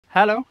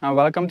Hello and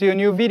welcome to a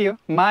new video.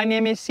 My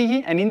name is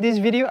Sihi and in this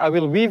video I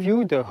will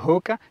review the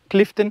Hoka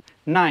Clifton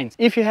 9.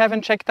 If you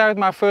haven't checked out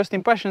my first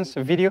impressions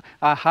video,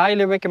 I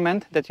highly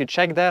recommend that you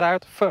check that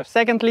out first.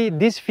 Secondly,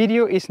 this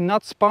video is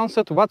not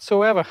sponsored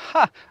whatsoever.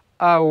 Ha!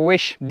 I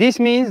wish. This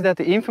means that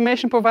the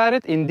information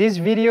provided in this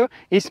video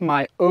is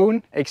my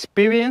own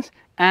experience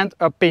and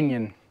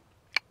opinion.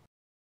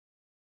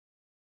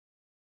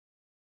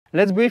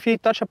 Let's briefly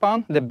touch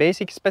upon the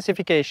basic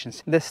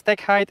specifications. The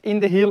stack height in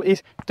the heel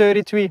is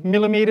 33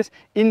 mm,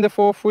 in the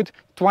forefoot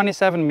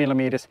 27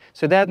 mm.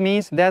 So that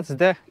means that's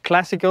the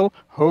classical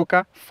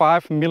Hoka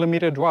 5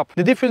 mm drop.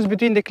 The difference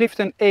between the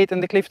Clifton 8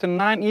 and the Clifton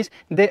 9 is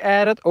they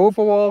added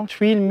overall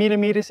 3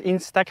 mm in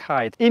stack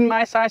height. In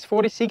my size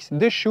 46,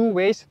 the shoe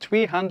weighs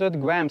 300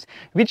 grams,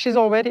 which is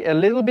already a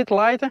little bit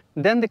lighter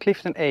than the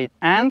Clifton 8.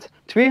 And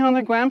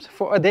 300 grams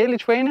for a daily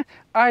trainer,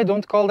 I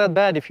don't call that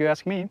bad if you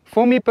ask me.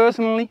 For me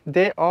personally,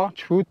 they are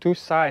true to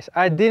size.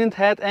 I didn't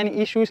have any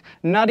issues,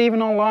 not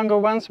even on longer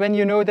ones when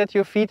you know that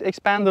your feet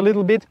expand a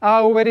little bit. I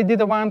already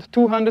did around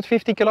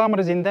 250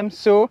 kilometers in them,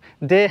 so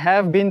they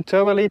have been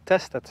thoroughly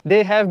tested.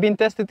 They have been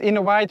tested in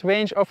a wide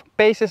range of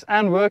paces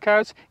and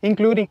workouts,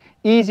 including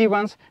easy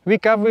ones,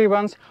 recovery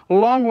ones,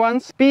 long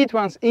ones, speed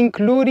ones,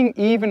 including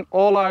even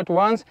all-out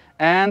ones,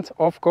 and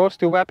of course,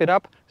 to wrap it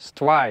up,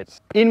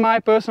 strides. In my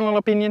personal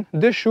opinion,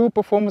 the shoe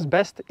performs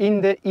best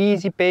in the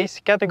easy pace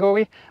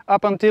category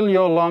up until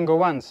your longer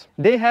ones.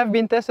 They have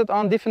been tested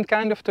on different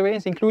kind of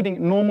terrains,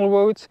 including normal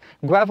roads,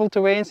 gravel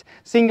terrains,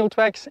 single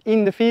tracks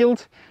in the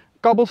field,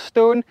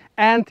 cobblestone,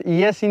 and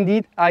yes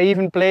indeed, I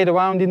even played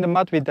around in the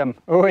mud with them.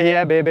 Oh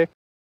yeah baby.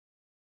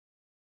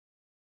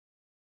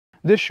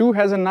 The shoe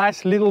has a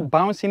nice little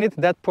bounce in it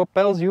that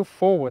propels you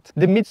forward.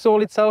 The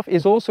midsole itself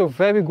is also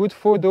very good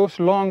for those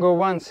longer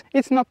ones.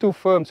 It's not too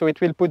firm, so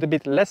it will put a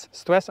bit less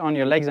stress on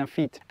your legs and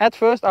feet. At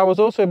first I was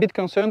also a bit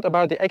concerned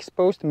about the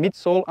exposed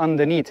midsole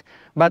underneath,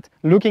 but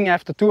looking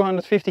after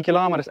 250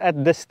 kilometers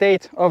at the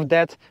state of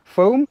that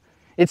foam,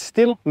 it's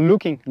still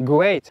looking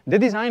great. The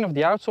design of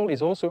the outsole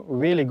is also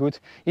really good.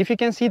 If you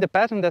can see the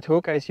pattern that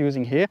Hoka is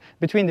using here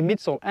between the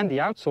midsole and the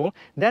outsole,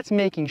 that's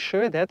making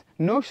sure that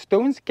no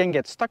stones can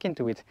get stuck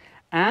into it.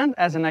 And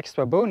as an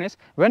extra bonus,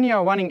 when you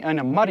are running in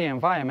a muddy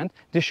environment,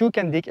 the shoe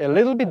can dig a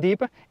little bit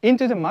deeper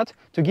into the mud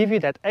to give you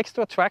that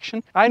extra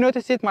traction. I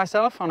noticed it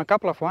myself on a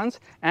couple of runs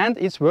and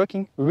it's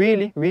working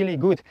really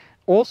good.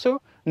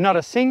 Also, not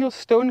a single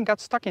stone got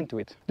stuck into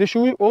it. The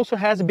shoe also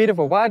has a bit of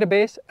a wider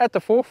base at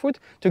the forefoot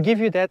to give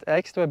you that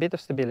extra bit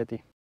of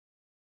stability.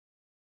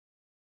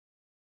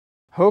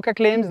 Hoka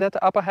claims that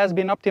the upper has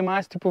been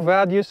optimized to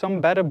provide you some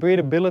better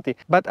breathability,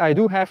 but I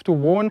do have to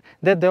warn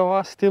that there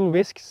are still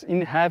risks in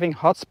having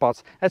hot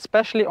spots,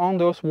 especially on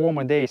those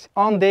warmer days.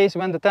 On days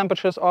when the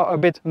temperatures are a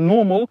bit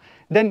normal,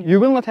 then you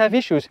will not have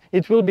issues.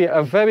 It will be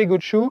a very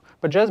good shoe,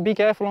 but just be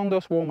careful on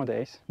those warmer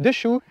days. The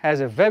shoe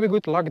has a very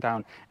good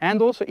lockdown, and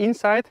also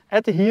inside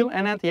at the heel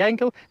and at the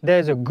ankle there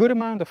is a good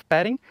amount of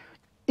padding,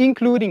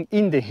 including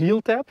in the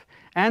heel tab.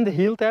 And the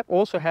heel tab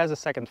also has a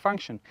second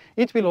function.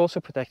 It will also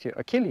protect your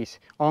Achilles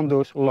on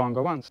those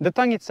longer ones. The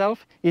tongue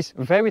itself is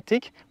very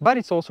thick, but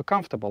it's also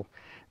comfortable.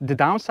 The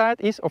downside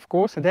is of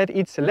course that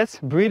it's less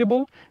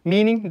breathable,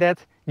 meaning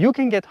that you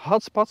can get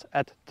hot spots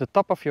at the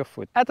top of your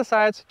foot. At the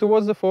sides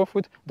towards the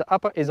forefoot, the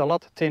upper is a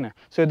lot thinner.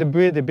 So the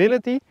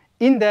breathability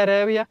in that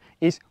area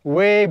is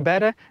way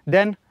better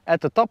than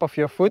at the top of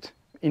your foot,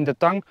 in the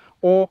tongue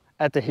or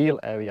at the heel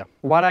area.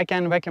 What I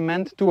can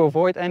recommend to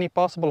avoid any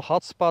possible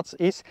hot spots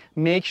is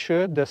make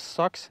sure the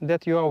socks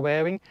that you are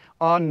wearing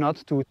are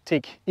not too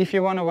thick. If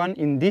you want to run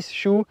in this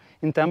shoe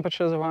in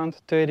temperatures around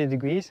 30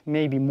 degrees,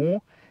 maybe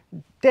more,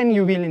 then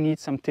you really need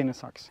some thinner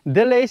socks.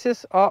 The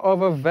laces are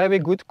of a very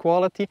good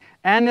quality,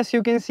 and as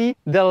you can see,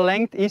 the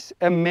length is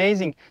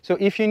amazing. So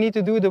if you need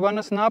to do the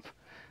runner's knob,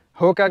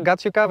 Hoka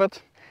got you covered.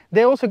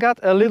 They also got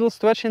a little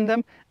stretch in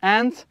them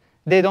and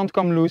they don't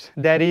come loose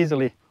that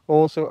easily.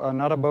 Also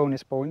another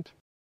bonus point.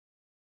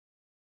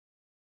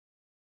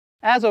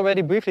 As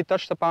already briefly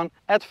touched upon,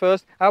 at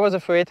first I was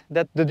afraid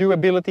that the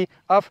durability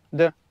of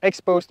the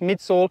exposed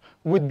midsole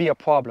would be a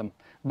problem.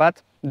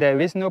 But there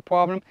is no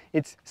problem,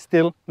 it's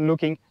still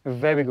looking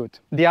very good.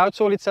 The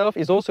outsole itself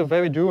is also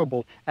very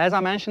durable. As I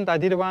mentioned, I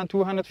did around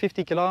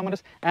 250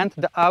 kilometers and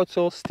the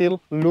outsole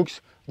still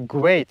looks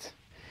great.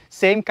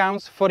 Same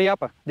counts for the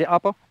upper. The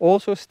upper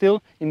also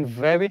still in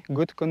very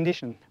good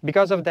condition.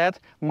 Because of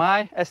that,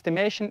 my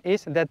estimation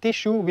is that this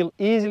shoe will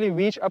easily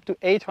reach up to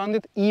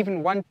 800,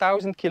 even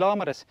 1000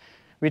 kilometers,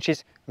 which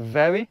is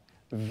very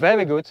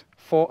good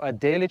for a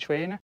daily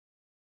trainer.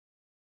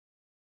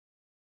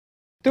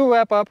 To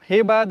wrap up,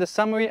 hereby the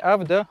summary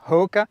of the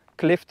Hoka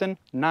Clifton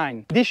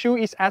 9. This shoe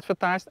is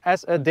advertised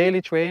as a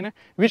daily trainer,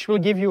 which will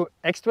give you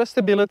extra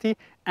stability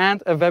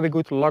and a very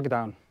good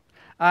lockdown.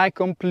 I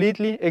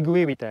completely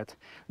agree with that.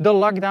 The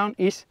lockdown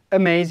is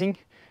amazing,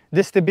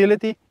 the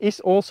stability is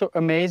also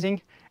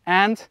amazing,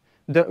 and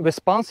the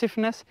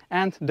responsiveness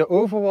and the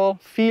overall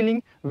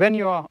feeling when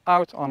you are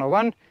out on a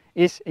run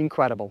is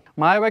incredible.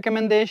 My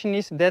recommendation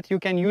is that you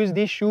can use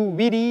this shoe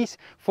with ease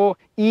for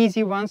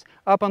easy ones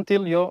up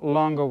until your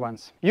longer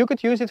ones. You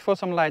could use it for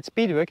some light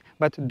speed work,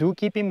 but do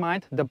keep in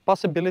mind the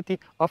possibility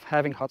of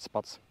having hot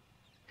spots.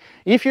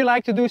 If you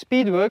like to do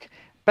speed work,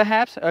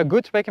 perhaps a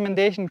good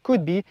recommendation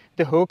could be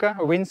the Hoka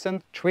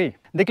Rincon 3.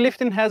 The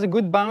Clifton has a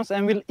good bounce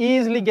and will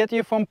easily get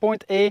you from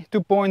point A to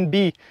point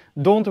B.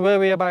 Don't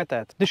worry about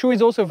that. The shoe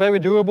is also very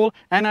durable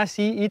and I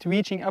see it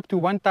reaching up to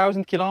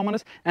 1000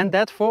 kilometers, and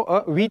that for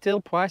a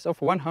retail price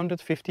of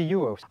 150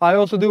 euros. I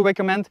also do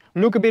recommend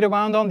look a bit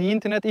around on the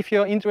internet if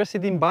you're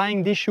interested in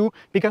buying this shoe,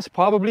 because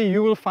probably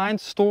you will find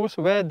stores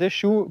where the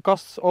shoe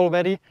costs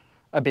already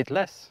a bit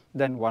less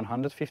than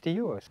 150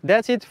 euros.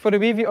 That's it for the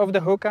review of the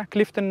Hoka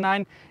Clifton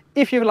 9.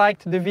 If you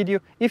liked the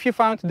video, if you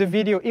found the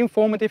video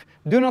informative,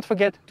 do not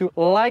forget to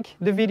like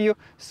the video,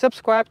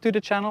 subscribe to the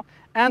channel,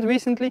 and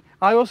recently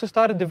I also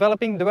started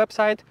developing the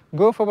website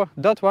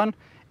goforward.one.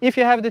 If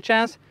you have the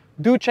chance,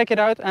 do check it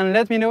out and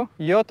let me know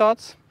your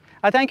thoughts.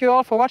 I thank you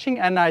all for watching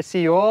and I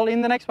see you all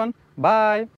in the next one. Bye!